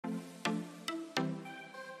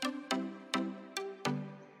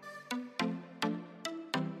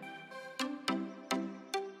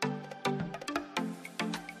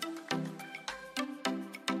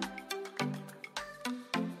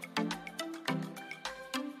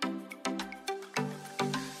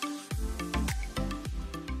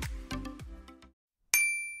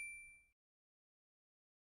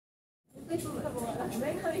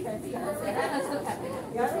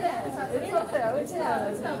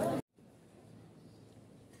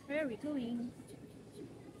Where are we going?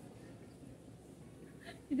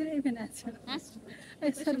 You didn't even answer. I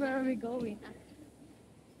said, where are we going?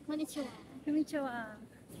 Konnichiwa. Konnichiwa.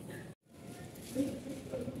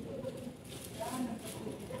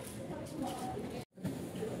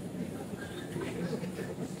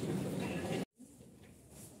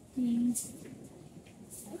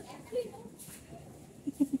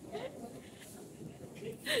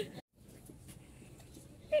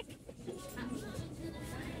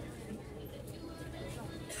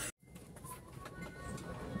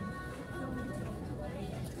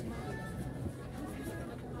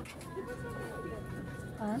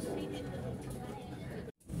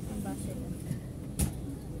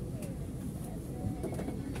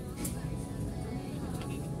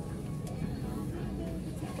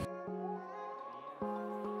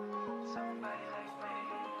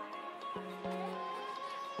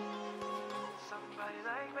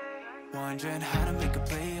 Wondering how to make a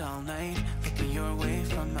play all night, looking your way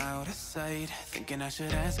from out of sight, thinking I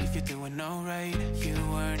should ask if you're doing alright. You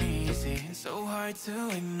weren't easy, so hard to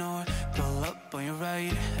ignore. Pull up on your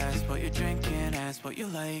right, ask what you're drinking, ask what you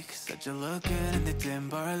like. Said you look good in the dim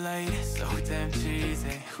bar light, so damn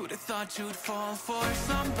cheesy. Who'd have thought you'd fall for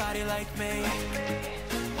somebody like me?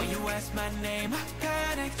 When you asked my name, I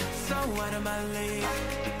panicked, so out of my league.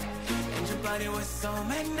 And your body was so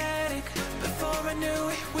magnetic. Before I knew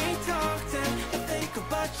it, we talked, and I think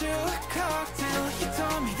about you a cocktail. You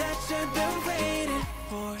told me that you've been waiting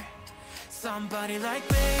for somebody like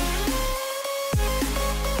me.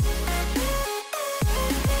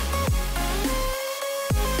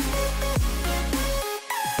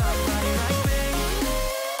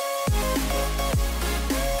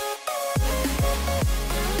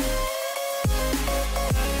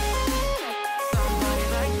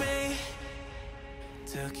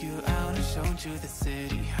 Showed you the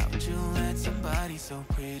city. How'd you let somebody so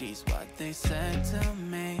pretty's what they said to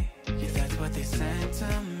me? Yeah, that's what they said to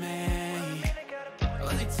me.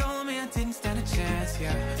 Well, they told me I didn't stand a chance,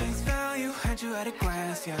 yeah. Face value, had you at a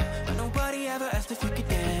glance, yeah. But nobody ever asked if you could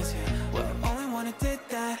dance, yeah. Well, only one who did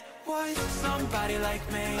that was somebody like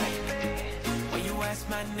me. When you asked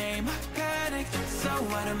my name, I panicked, so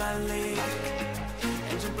out of my league.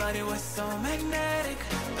 And your body was so magnetic.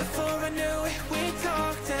 Before I knew it, we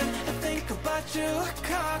talked, and I think about you a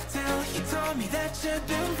cocktail. You told me that you've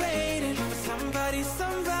been waiting for somebody,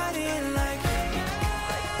 somebody like me.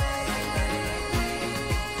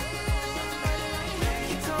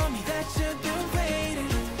 You told me that you've been waiting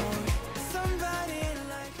for somebody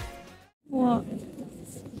like me. What?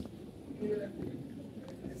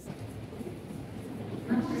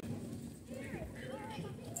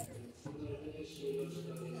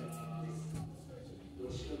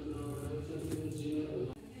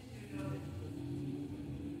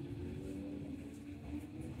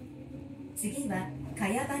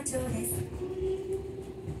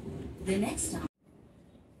 The next stop.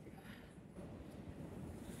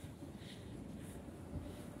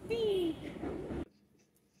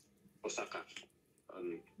 Osaka.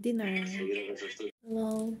 Dinner.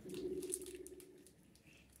 Hello.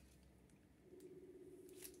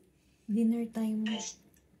 Dinner time.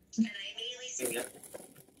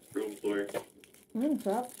 Room tour.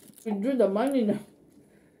 Sarap. Withdraw the money na.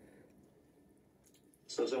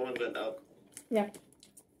 So someone went out. Yeah.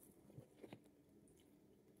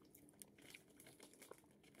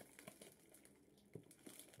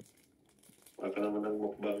 Baka naman ng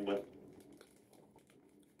mukbang ba?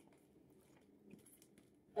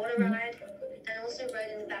 Want to ride? And also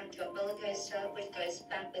ride in the back to a roller coaster, which goes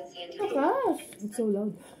backwards the entire Gosh, it's so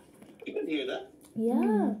loud. You can hear that?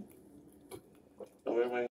 Yeah. Oh, where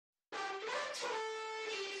am I?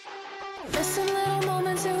 Listen, little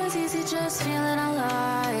moments, it was easy just feeling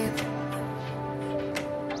alive.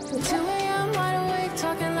 2 a.m. wide awake,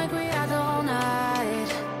 talking like we had the whole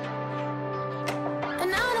night.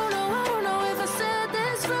 And I don't know if I said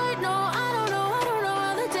this right. No, I don't know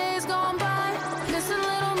how the days gone by. Missing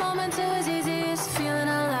little moments, it was easy just feeling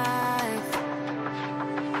alive.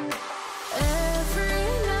 Every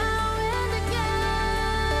now and again,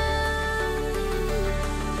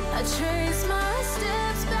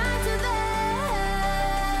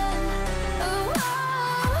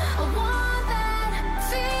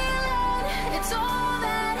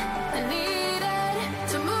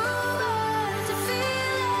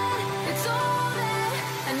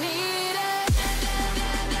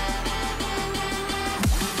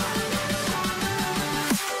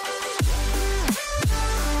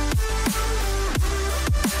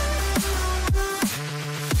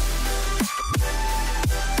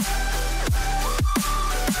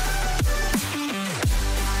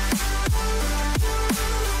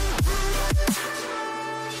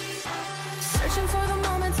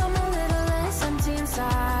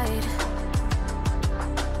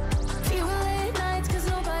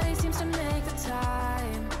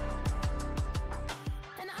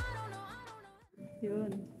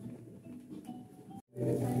 Yun.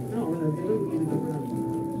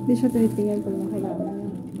 Hindi siya tinitingnan pag kailangan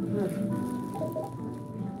niya.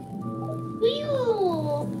 冬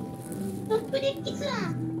トップデッキツア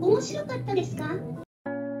ー面白かったですか？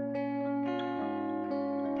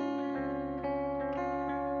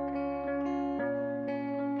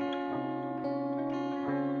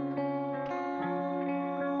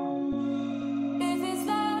 If it's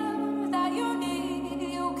love that you need,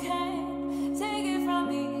 you can't take it from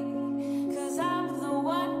me. 'Cause I'm the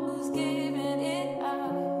one who's giving it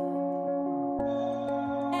up.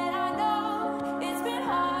 And I know it's been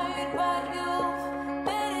hard, but you've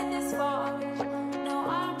made it this far. No,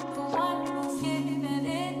 I'm the one who's giving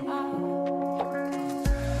it up.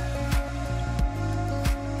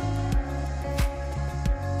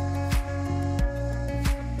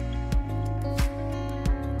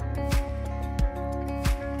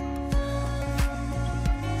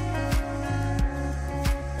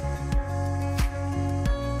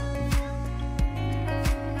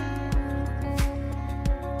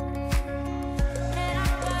 And I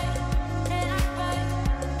fight, and I fight,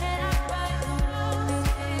 and I fight the world to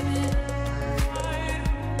give it.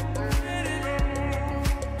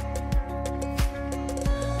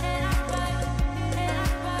 And I fight, and I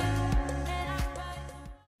fight, and I fight.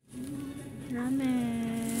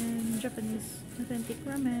 Ramen. Japanese authentic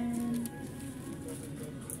ramen.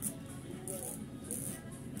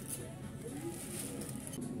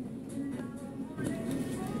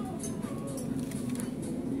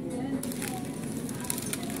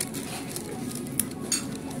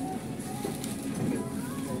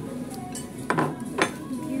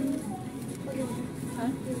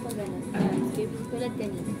 Tulad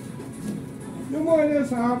kanina. どうも、皆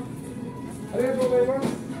さん。ありがとうございます。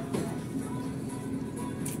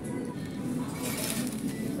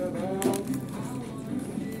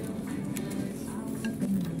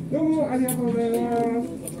どうも、ありがとうございま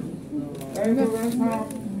す。ありがとうございました。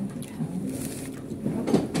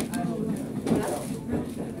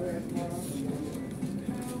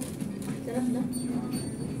 Sarap na.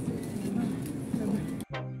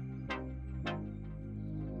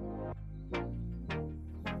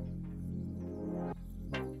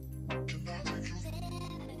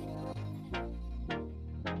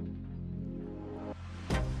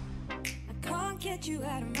 I can't get you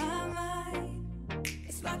out of my mind.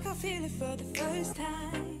 It's like I feel it for the first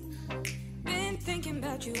time. Been thinking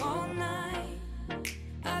about you all night.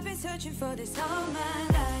 I've been searching for this all my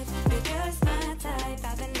life. You're just my type.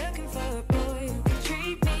 I've been looking for a boy who can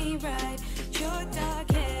treat me right. Your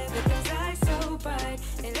dark hair with those eyes so bright.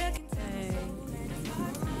 And looking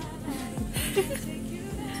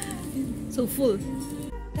So full.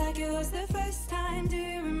 like it was the first time. Do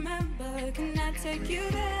you remember? Can I take you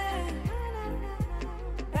there?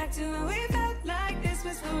 Back to when